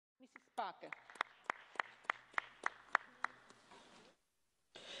Parker.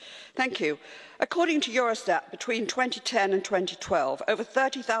 Thank you. According to Eurostat, between 2010 and 2012, over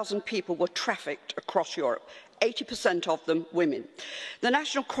 30,000 people were trafficked across Europe, 80% of them women. The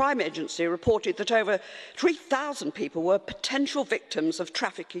National Crime Agency reported that over 3,000 people were potential victims of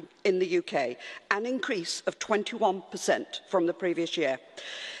trafficking in the UK, an increase of 21% from the previous year.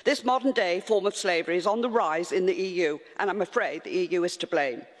 This modern-day form of slavery is on the rise in the EU, and I'm afraid the EU is to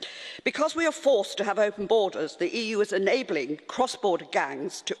blame. Because we are forced to have open borders, the EU is enabling cross-border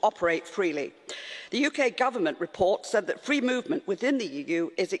gangs to operate freely. The UK government report said that free movement within the EU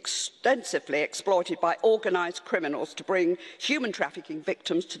is extensively exploited by organised criminals to bring human trafficking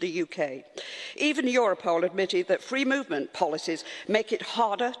victims to the UK. Even Europol admitted that free movement policies make it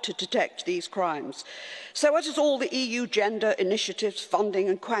harder to detect these crimes. So what has all the EU gender initiatives, funding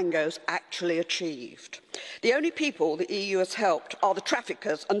and quangos actually achieved? The only people the EU has helped are the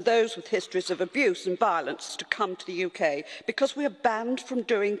traffickers and those with histories of abuse and violence to come to the UK, because we are banned from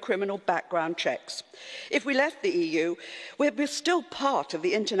doing criminal background checks. If we left the EU, we're still part of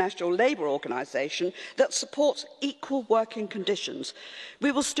the International Labour Organization that supports equal working conditions.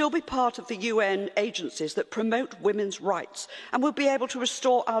 We will still be part of the UN agencies that promote women's rights, and we'll be able to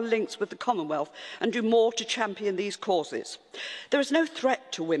restore our links with the Commonwealth and do more to champion these causes. There is no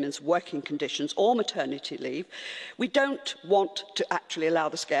threat to women's working conditions or maternity leave. We don't want to actually allow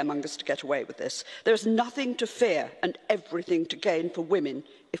the scaremongers to get away with this. There is nothing to fear and everything to gain for women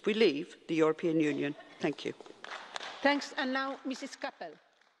if we leave the European Union. Thank you. Thanks. And now, Mrs. Kappel.